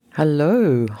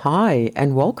Hello, hi,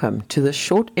 and welcome to this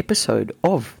short episode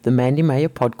of the Mandy Mayer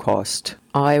podcast.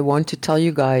 I want to tell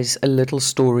you guys a little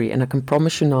story, and I can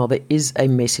promise you now there is a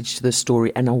message to the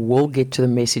story, and I will get to the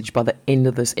message by the end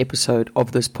of this episode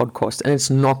of this podcast, and it's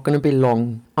not going to be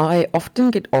long. I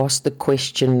often get asked the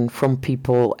question from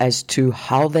people as to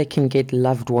how they can get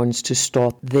loved ones to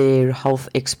start their health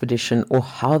expedition, or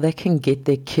how they can get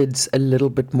their kids a little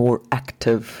bit more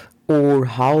active, or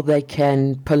how they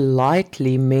can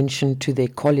politely mention to their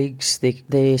colleagues,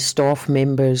 their staff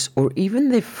members, or even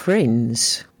their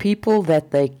friends, people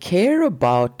that they care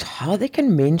about, how they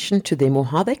can mention to them or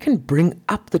how they can bring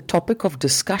up the topic of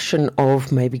discussion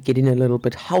of maybe getting a little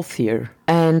bit healthier.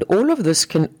 And all of this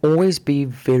can always be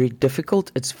very difficult.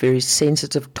 It's very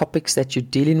sensitive topics that you're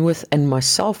dealing with. And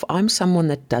myself, I'm someone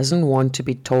that doesn't want to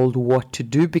be told what to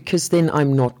do, because then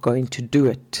I'm not going to do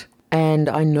it. And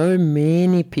I know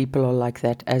many people are like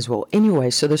that as well. Anyway,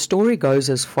 so the story goes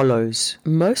as follows.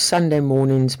 Most Sunday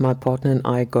mornings, my partner and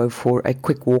I go for a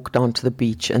quick walk down to the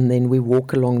beach, and then we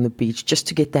walk along the beach just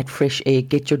to get that fresh air,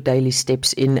 get your daily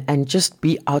steps in, and just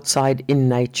be outside in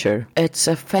nature. It's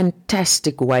a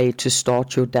fantastic way to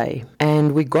start your day.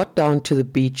 And we got down to the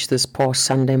beach this past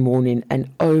Sunday morning,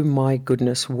 and oh my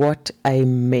goodness, what a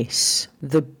mess.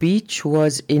 The beach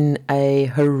was in a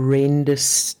horrendous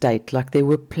state. Like, there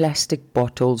were plastic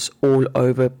bottles all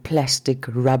over, plastic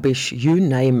rubbish, you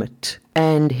name it.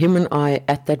 And him and I,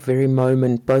 at that very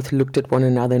moment, both looked at one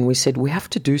another and we said, we have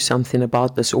to do something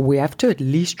about this, or we have to at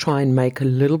least try and make a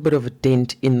little bit of a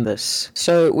dent in this.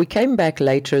 So we came back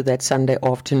later that Sunday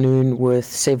afternoon with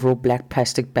several black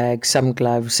plastic bags, some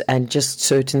gloves, and just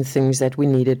certain things that we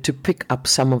needed to pick up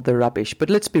some of the rubbish. But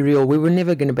let's be real, we were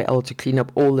never going to be able to clean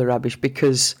up all the rubbish,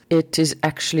 because it is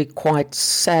actually quite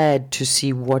sad to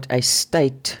see what a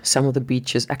state some of the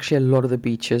beaches, actually a lot of the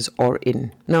beaches, are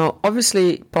in. Now,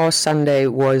 obviously, past Sunday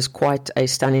was quite a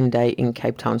stunning day in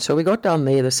Cape Town. So we got down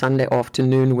there the Sunday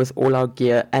afternoon with all our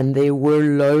gear, and there were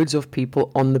loads of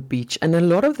people on the beach, and a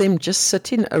lot of them just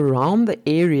sitting around the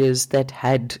areas that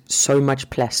had so much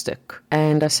plastic.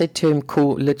 And I said to him,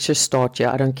 cool, let's just start here.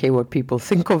 I don't care what people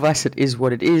think of us. It is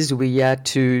what it is. We're here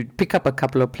to pick up a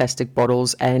couple of plastic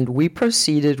bottles, and we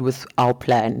proceeded with our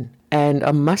plan. And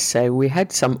I must say, we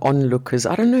had some onlookers.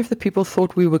 I don't know if the people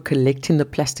thought we were collecting the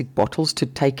plastic bottles to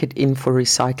take it in for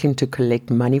recycling to collect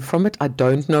money from it. I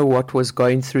don't know what was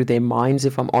going through their minds,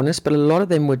 if I'm honest, but a lot of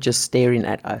them were just staring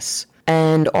at us.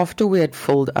 And after we had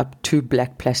filled up 2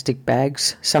 black plastic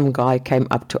bags, some guy came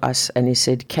up to us and he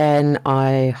said, can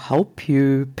I help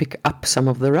you pick up some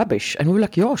of the rubbish? And we were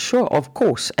like, yeah, sure, of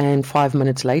course. And 5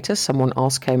 minutes later, someone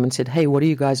else came and said, hey, what are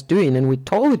you guys doing? And we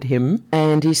told him,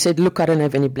 and he said, look, I don't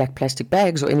have any black plastic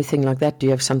bags or anything like that. Do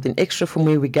you have something extra for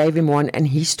me? We gave him one, and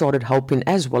he started helping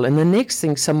as well. And the next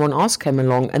thing, someone else came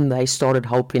along and they started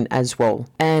helping as well.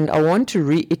 And I want to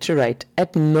reiterate,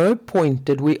 at no point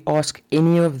did we ask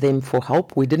any of them for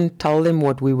help. We didn't tell them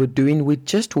what we were doing. We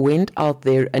just went out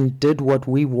there and did what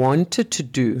we wanted to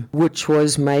do, which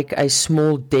was make a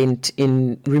small dent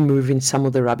in removing some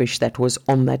of the rubbish that was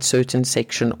on that certain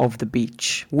section of the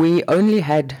beach. We only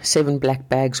had 7 black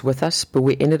bags with us, but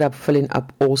we ended up filling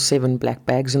up all 7 black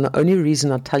bags. And the only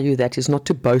reason I tell you that is not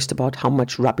to boast about how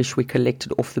much rubbish we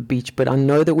collected off the beach, but I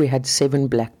know that we had 7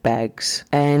 black bags,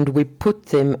 and we put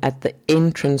them at the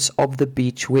entrance of the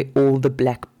beach where all the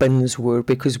black bins were,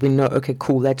 because we know, okay,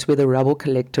 cool, that's where the rubble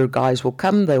collector guys will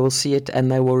come, they will see it,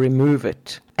 and they will remove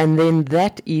it. And then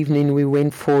that evening we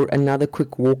went for another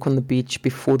quick walk on the beach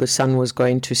before the sun was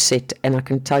going to set. And I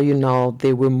can tell you now,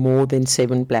 there were more than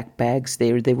 7 black bags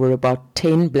there. There were about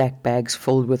 10 black bags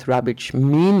filled with rubbish,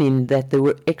 meaning that there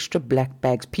were extra black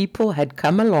bags. People had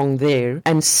come along there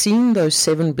and seen those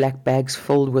 7 black bags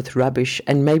filled with rubbish,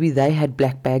 and maybe they had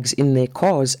black bags in their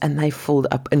cars, and they filled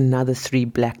up another 3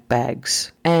 black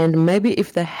bags. And maybe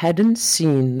if they hadn't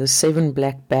seen the 7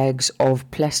 black bags of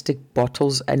plastic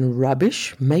bottles and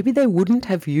rubbish, maybe they wouldn't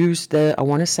have used the, I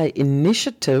want to say,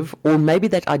 initiative, or maybe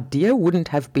that idea wouldn't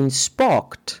have been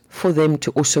sparked for them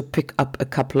to also pick up a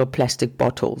couple of plastic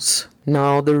bottles.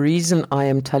 Now, the reason I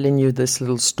am telling you this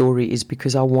little story is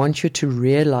because I want you to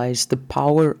realize the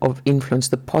power of influence,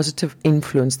 the positive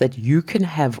influence that you can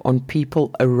have on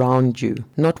people around you.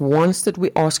 Not once did we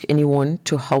ask anyone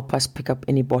to help us pick up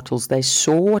any bottles. They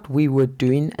saw what we were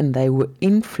doing and they were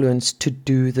influenced to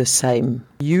do the same.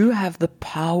 You have the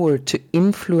power to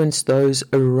influence those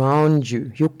around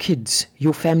you, your kids,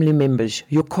 your family members,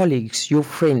 your colleagues, your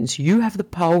friends. You have the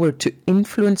power to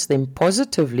influence them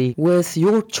positively with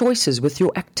your choices, matters with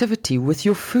your activity, with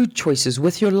your food choices,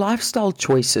 with your lifestyle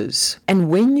choices. And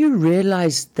when you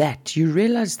realize that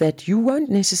you won't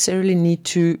necessarily need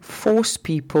to force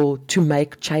people to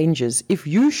make changes. If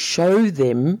you show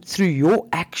them through your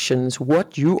actions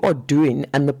what you are doing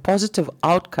and the positive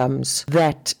outcomes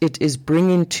that it is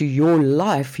bringing to your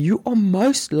life, you are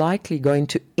most likely going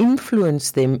to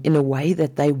influence them in a way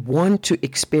that they want to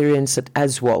experience it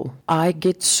as well. I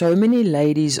get so many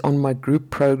ladies on my group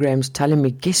programs telling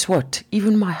me, guess what?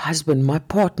 Even my husband, my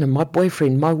partner, my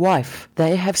boyfriend, my wife,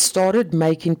 they have started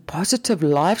making positive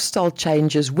lifestyle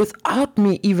changes without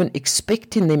me even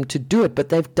expecting them to do it, but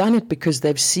they've done it because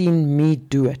they've seen me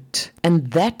do it.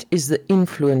 And that is the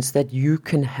influence that you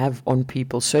can have on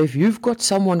people. So if you've got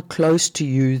someone close to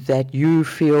you that you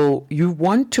feel you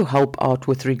want to help out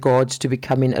with regards to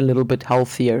becoming a little bit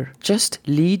healthier, just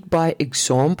lead by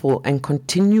example and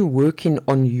continue working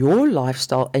on your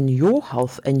lifestyle and your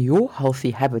health and your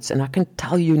healthy habits. And I can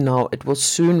tell you now, it will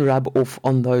soon rub off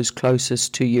on those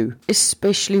closest to you,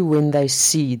 especially when they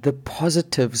see the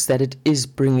positives that it is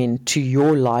bringing to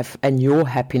your life and your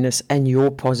happiness and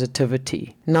your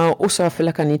positivity. Now, also, I feel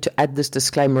like I need to add this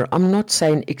disclaimer. I'm not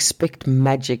saying expect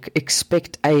magic,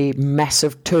 expect a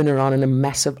massive turnaround and a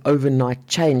massive overnight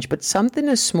change, but something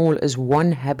as small as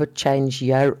one habit change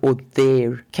here or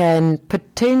there can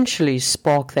potentially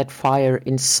spark that fire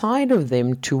inside of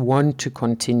them to want to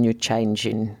continue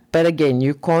changing. But again,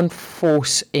 you can't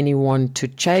force anyone to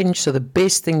change, so the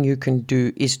best thing you can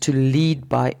do is to lead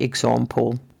by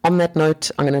example. On that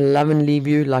note, I'm going to love and leave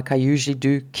you like I usually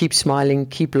do. Keep smiling,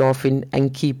 keep laughing,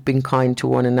 and keep being kind to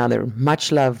one another.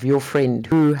 Much love, your friend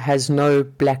who has no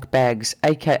black bags,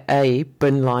 aka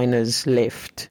bin liners, left.